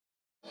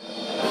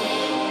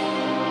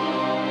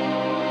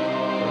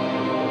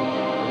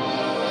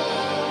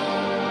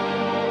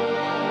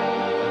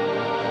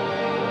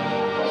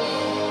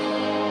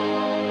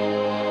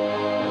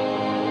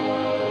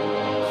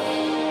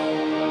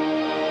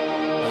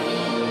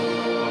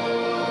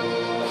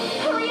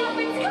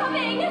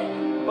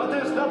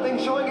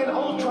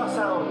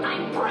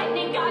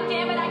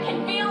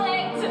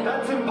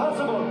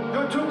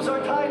tubes are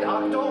tied,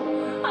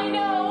 Octo. I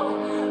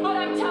know, but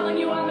I'm telling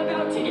you, I'm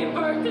about to give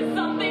birth to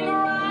something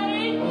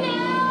right now.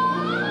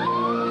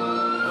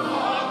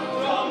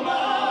 OCTOMOM,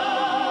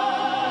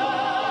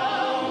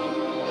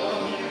 the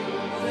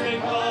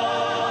music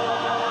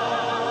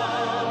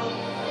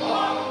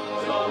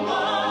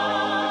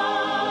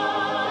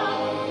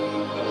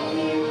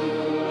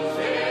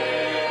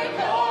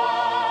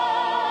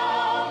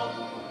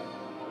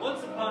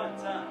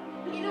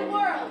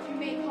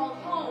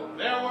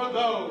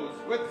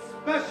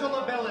special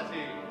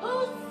ability.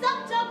 Who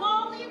sucked up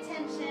all the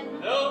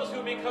attention. Those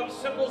who become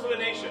symbols of a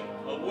nation,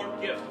 a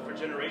warped gift for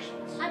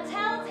generations. A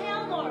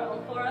telltale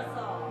moral for us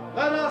all.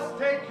 Let us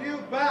take you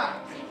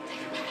back to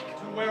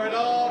where it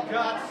all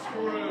got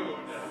screwed.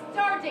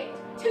 Stardate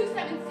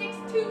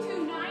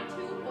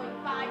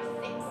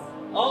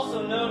 2762292.56.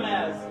 Also known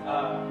as, it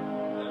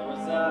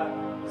was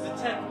the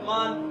 10th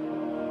month,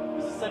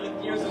 it was the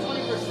 7th year, it was the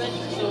 21st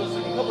century, so it was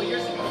like a couple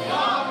years ago.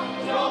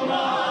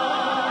 OCTOMOM!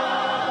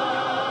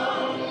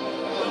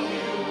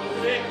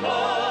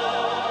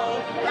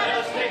 Let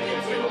us take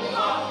you to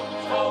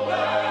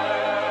October.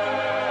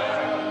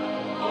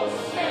 Oh,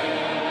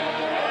 stand,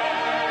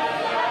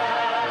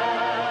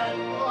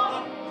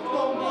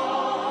 OCTOMOM.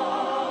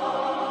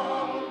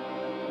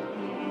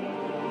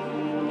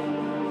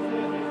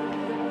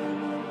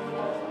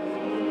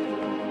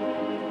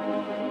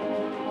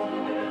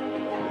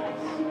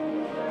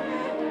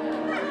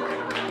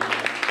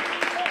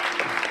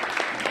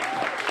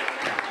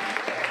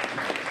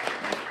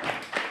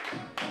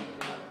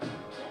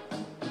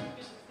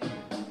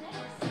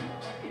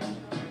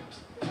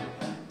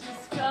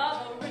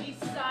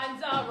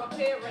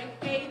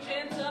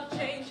 Agents of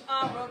change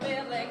are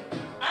revealing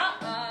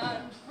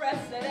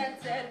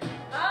unprecedented,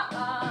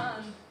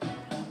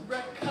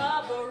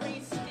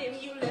 recovery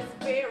stimulus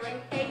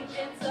bearing.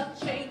 Agents of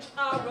change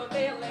are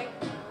revealing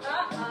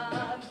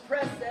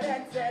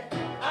unprecedented.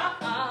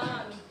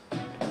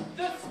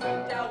 The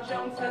sweet Dow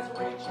Jones has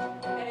reached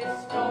an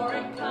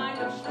historic kind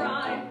of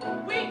shrine.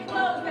 We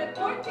close at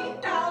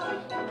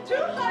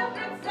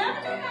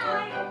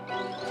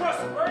 14,279.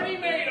 Trust Bernie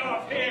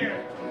Madoff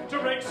here to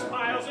bring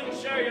smiles and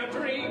share your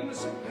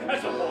dreams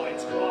as the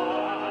points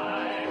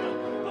climb.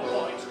 The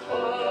points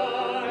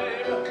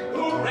climb.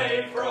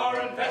 Hooray for our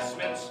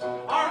investments,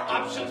 our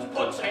options,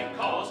 puts and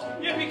calls.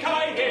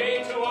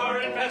 Yippee-ki-yay to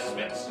our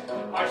investments,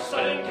 our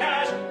sudden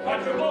cash,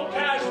 quadruple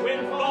cash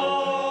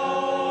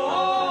windfalls.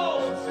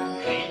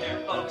 Hey there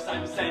folks,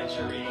 I'm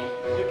Century,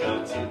 your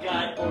go-to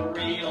guide for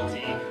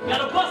realty.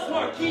 Got a bus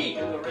marquee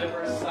in the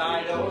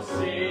Riverside OC.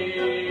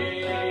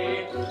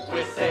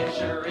 With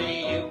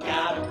Century you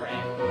got a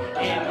brand,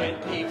 and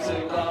with peeps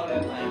who own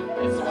and lend,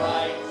 it's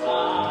my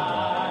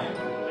time,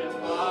 it's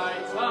my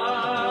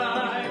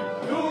time.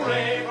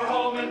 Hooray for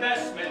home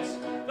investments,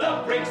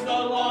 the bricks, the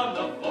lawn,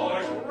 the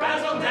floors,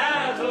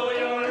 razzle-dazzle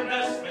your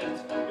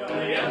investment. You're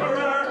the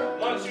emperor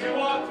once you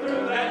walk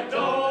through that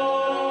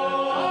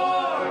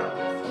door.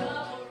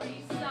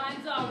 Discovery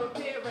signs are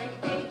appearing,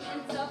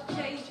 agents of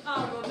change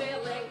are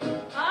revealing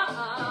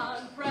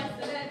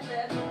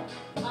unprecedented.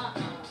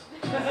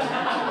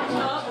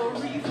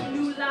 Discoveries,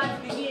 new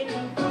lives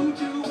beginning,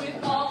 voodoo with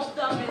all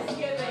the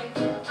misgivings,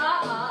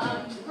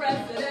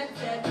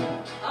 unprecedented.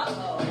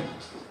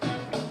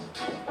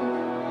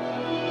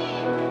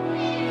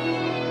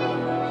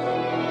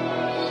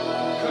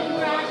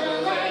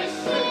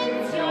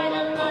 Congratulations, you're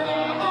the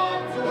mother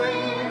of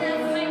twins.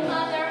 Does my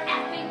mother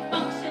effing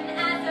function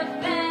as a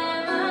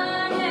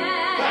feminine?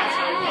 That's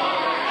your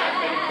mother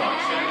effing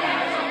function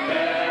as a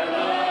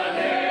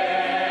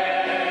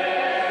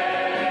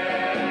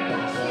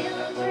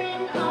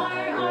Children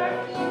are our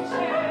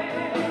future.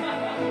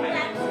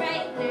 That's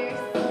right,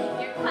 nurse.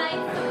 You're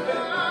quite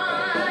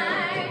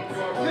smart.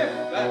 Your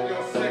fifth and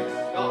your sixth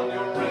on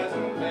your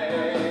resume.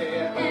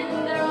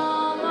 And they're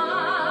all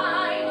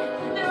mine.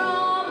 They're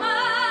all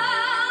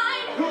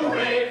mine.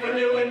 Hooray for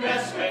new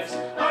investments,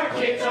 our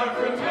kids, our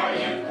fruit, our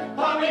youth,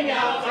 pumping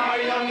out our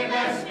young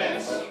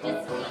investments. Just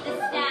read the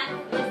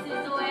stats. This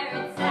is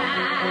where it's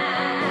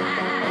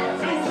at.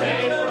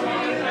 Hooray for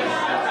new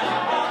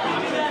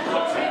investments,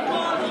 puts in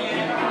money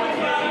in our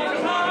hands.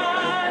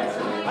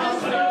 I'll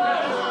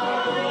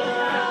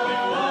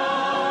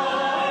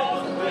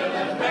live a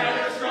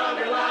better,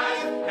 stronger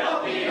lives,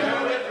 healthier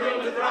with room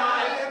to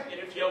thrive. And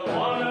if you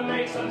wanna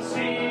make some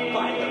seed,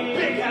 find the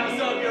big house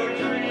of your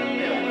dreams.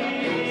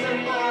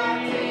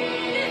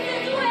 This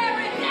is where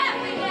it's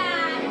effing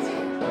at.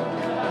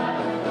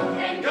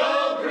 And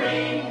go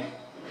green.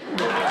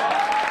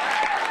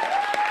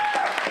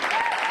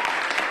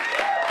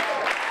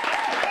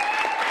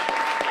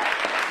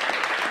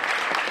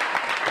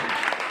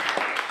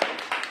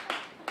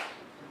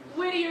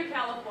 Whittier,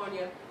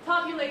 California.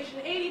 Population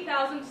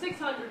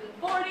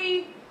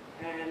 80,640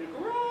 and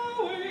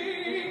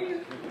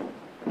growing.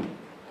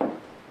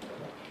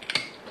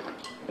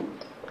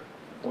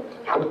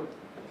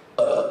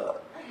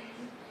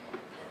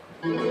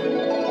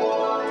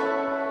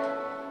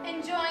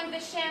 Enjoying the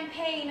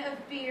champagne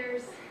of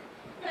beers.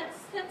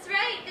 That's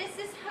right. This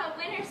is how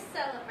winners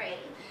celebrate.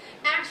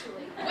 Actually,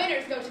 Naturally,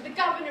 winners go to the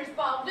governor's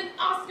ball with an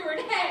Oscar in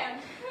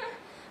hand.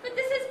 But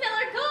this is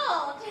Miller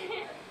Gold.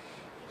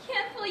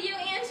 Can't fool you,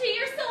 Angie.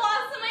 You're so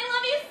awesome. I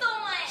love you so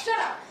much. Shut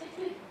up.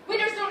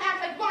 Winners don't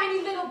act like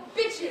whiny little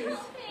bitches.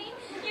 Okay,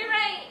 you're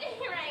right.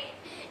 You're right.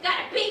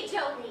 Gotta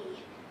veto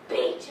me.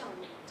 Veto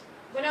me.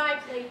 When I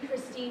played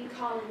Christine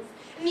Collins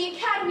in the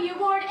Academy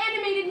Award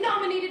animated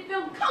nominated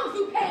film Kung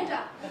Fu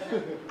Panda,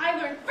 I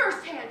learned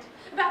firsthand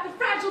about the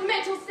fragile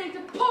mental state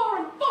of poor,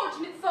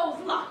 unfortunate souls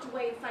locked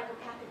away in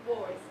psychopathic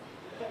wards.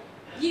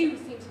 You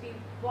seem to be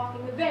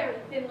walking a very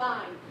thin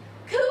line.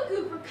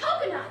 Cuckoo for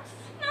coconuts.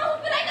 No,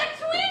 but I got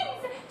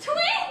twins.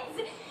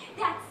 Twins.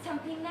 That's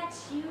something that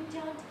you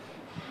don't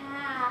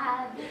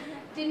have.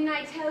 Didn't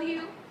I tell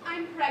you?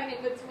 I'm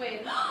pregnant with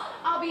twins.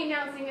 I'll be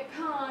announcing at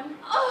con.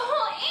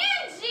 Oh,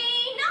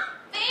 Angie, not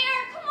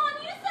fair. Come on,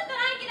 you said that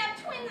I could have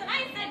twins, and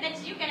I said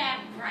that you could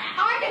have brats.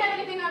 I can have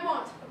anything I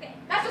want. Okay.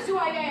 That's just who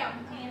I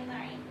am. Okay, I'm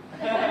sorry.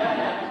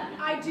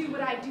 I do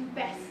what I do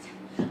best.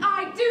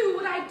 I do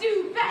what I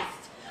do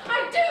best.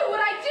 I do what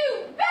I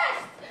do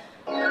best.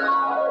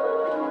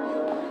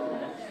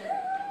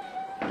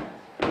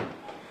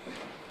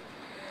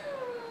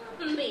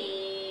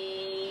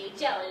 Be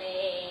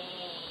jolly.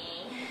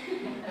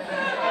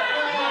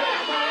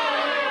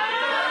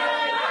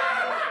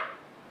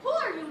 Who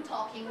are you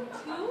talking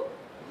to?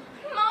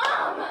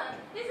 Mom,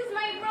 this is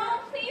my role.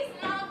 Please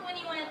knock when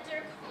you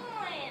enter. Come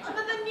on.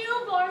 But the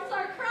newborns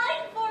are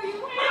crying for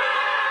you.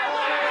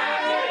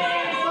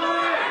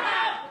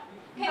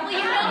 Okay, well,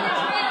 you know the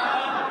drill.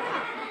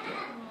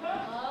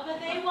 Oh, but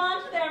they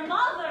want their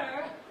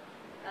mother.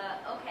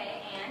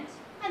 Okay, and?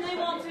 And they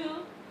want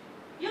to,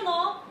 you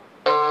know.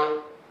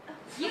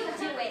 You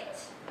do it.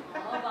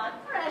 Oh, but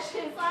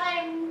precious,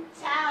 I'm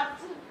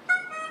tapped.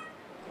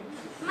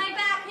 My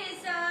back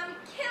is,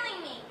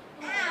 killing me.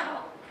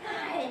 Ow.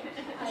 God.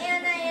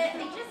 And I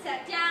just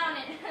sat down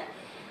and,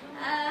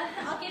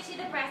 I'll get you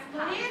the breast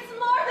pump. It's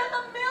more than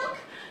the milk.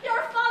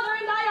 Your father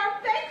and I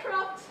are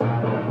bankrupt.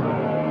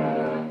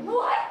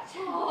 What?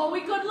 Oh,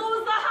 we could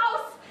lose the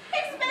house.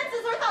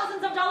 Expenses are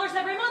thousands of dollars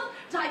every month.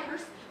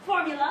 Diapers,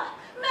 formula,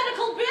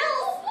 medical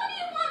bills. What do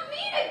you want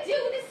me to do?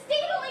 The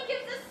state only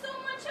gives us so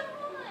much a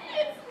month.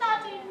 It's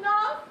not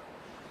enough.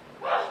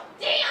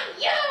 Damn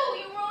you!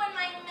 You ruined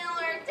my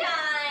Miller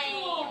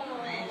time.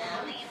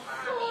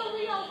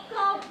 Sorry, oh,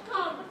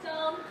 calm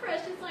down,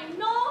 precious. I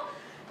know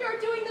you're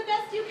doing the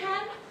best you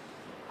can.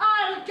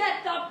 I'll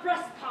get the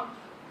breast pump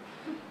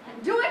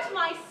and do it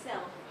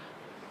myself.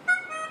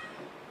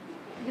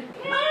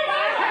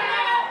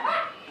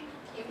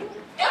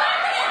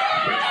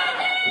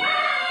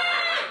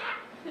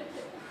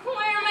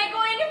 Where am I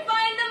going to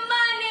find the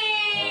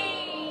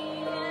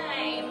money?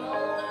 I'm a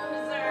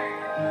loser.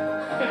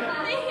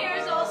 My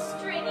hair's all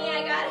stringy.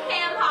 I got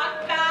ham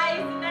hock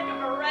eyes, the neck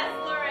of a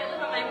wrestler. I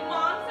live at my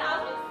mom's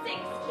house with 6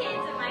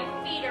 kids, and my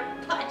feet are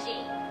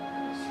pudgy.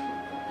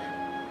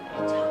 I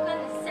talk on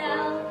the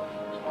cell,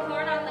 eat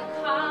corn on the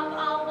cob,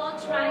 all while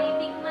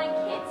driving my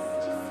kids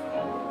to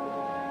school.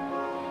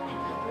 I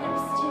put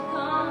lipstick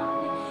on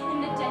in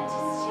the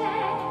dentist's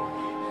chair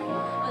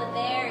with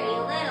very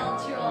little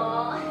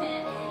drool.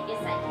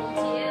 Yes, I can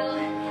do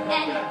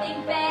anything,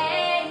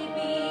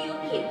 baby. You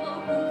keep a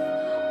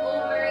roof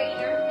over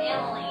your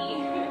family.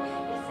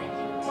 Yes, I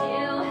can do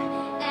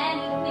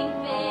anything,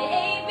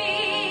 baby.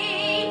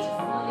 Just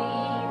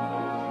leave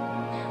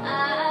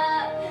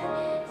up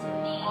to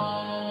me.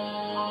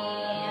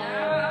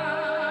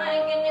 I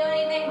can do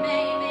anything,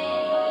 baby.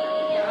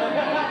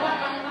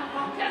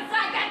 'Cause I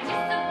got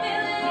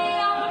disability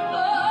on my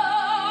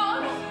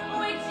phone,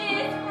 which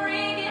is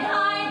friggin'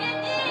 hard to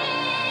do.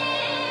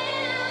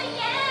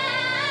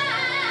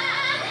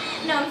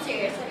 Yeah. No, I'm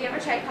serious. Have you ever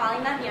tried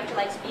calling them? You have to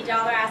like speed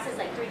dial their asses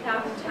like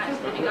 3,000 times.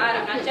 Oh my God,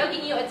 I'm not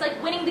joking you. It's like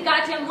winning the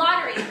goddamn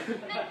lottery. And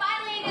then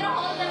finally you get a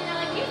hold of them and they're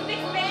like, you speak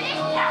Spanish?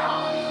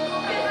 No!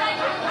 Because I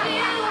can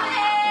do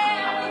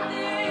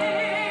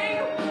everything.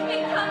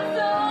 It comes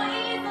so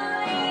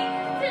easily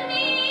to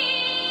me.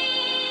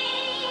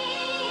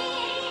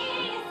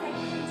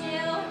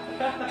 Yes,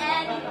 I can do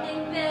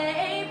anything,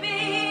 baby.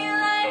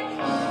 Like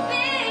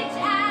bitch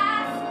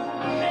ass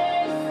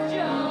Miss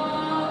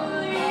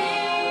Jolie.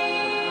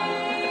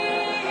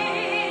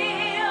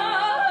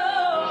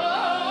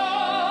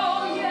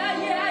 Oh,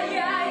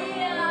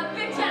 yeah.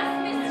 Bitch ass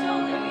Miss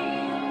Jolie.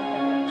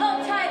 Hold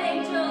tight,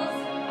 angels.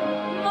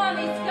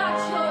 Mommy's got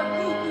your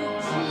goo-goo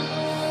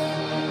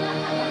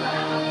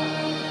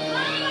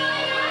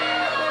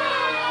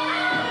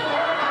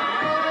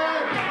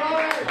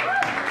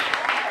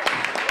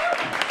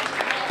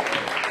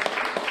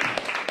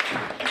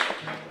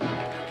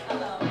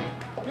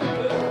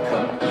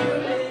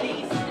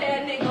Community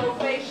standing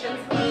ovations,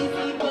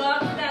 easy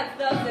bucks, that's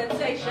the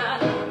sensation.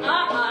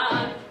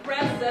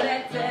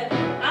 Unprecedented.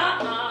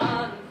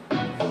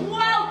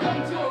 Welcome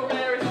to a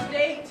rare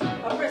estate,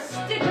 a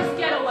prestigious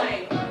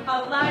getaway,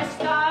 a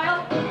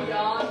lifestyle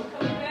beyond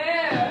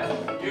compare.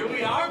 Here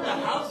we are in the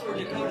house where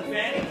Dakota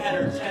Fanning had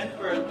her 10th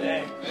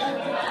birthday.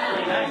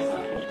 Pretty nice.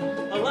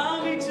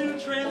 Allow me to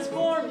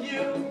transform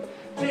you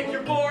take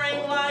your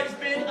boring life's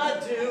been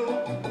adieu.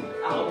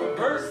 I'll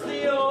reverse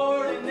the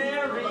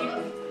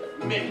ordinary,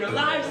 make your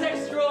lives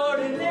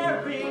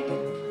extraordinary.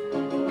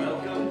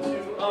 Welcome to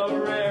a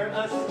rare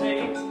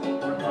estate,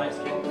 where lives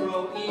can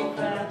grow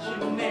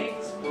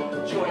imaginate.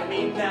 Join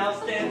me now,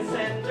 stand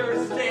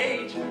center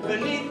stage,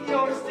 beneath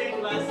your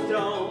stained glass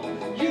dome.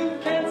 You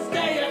can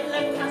stay at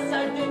La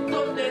Casa de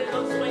Donde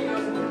los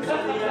Sueños se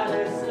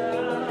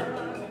realizan.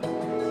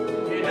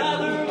 In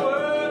other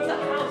words, a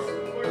house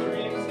where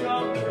dreams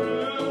come true.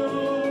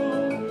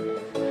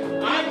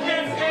 I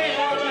can stay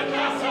at La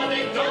Casa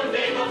de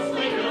Donde los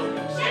Sueños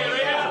se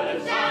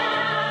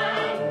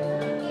realizan.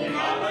 In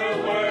other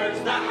words,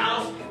 the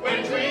house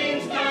where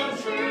dreams come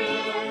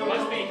true.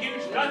 Must be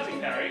huge country,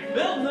 Harry.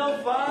 Built in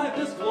 05,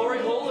 this glory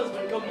hole has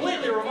been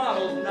completely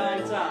remodeled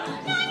 9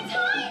 times. 9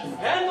 times?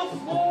 And the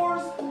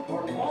floors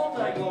are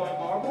multi-glowing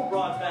marble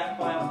brought back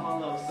by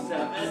Apollo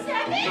 7.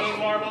 7? No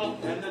marble.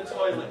 And the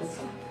toilets,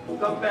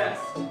 the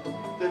best.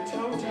 The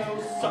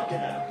Toto suck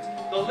it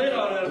out. The lid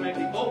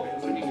automatically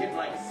opens when you get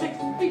like 6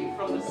 feet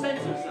from the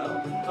sensor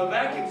zone. The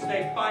vacuum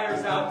snake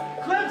fires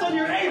out, clamps on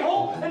your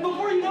a-hole, and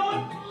before you know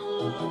it,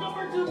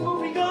 number 2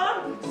 poopy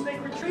gone.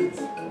 Snake retreats,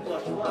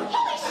 flush flush.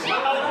 Holy shit!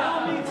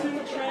 Allow me to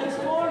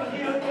transform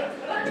you.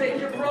 Take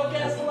your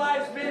broke-ass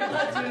lives, been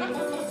adieu.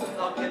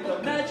 I'll get the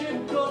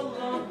magical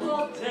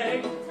Uncle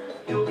Day.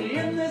 You'll be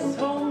in this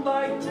home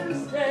by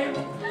Tuesday.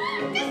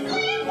 This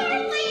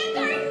land's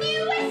our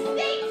new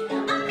estate, a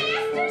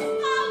master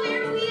spa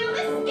where we'll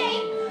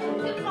escape.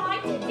 Goodbye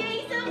to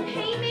days of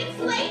payments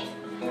late,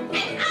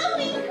 and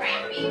owing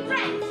crappy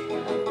rent.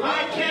 I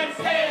can't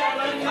stay at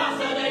La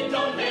Casa de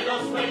Donde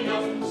los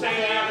Sueños se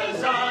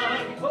realizan.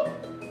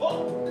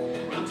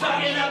 I'm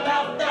talking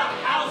about the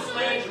house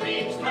where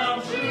dreams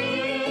come true.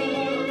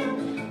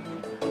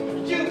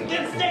 You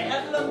can stay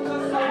at La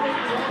Casa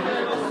de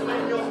los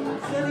Sueños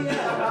se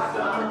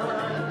realizan.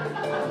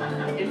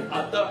 In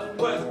other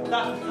words, the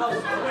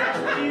house where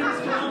dreams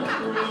come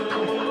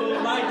true.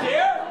 My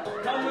dear,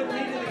 come with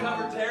me to the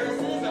covered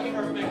terraces, a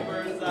perfect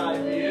bird's eye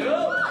view.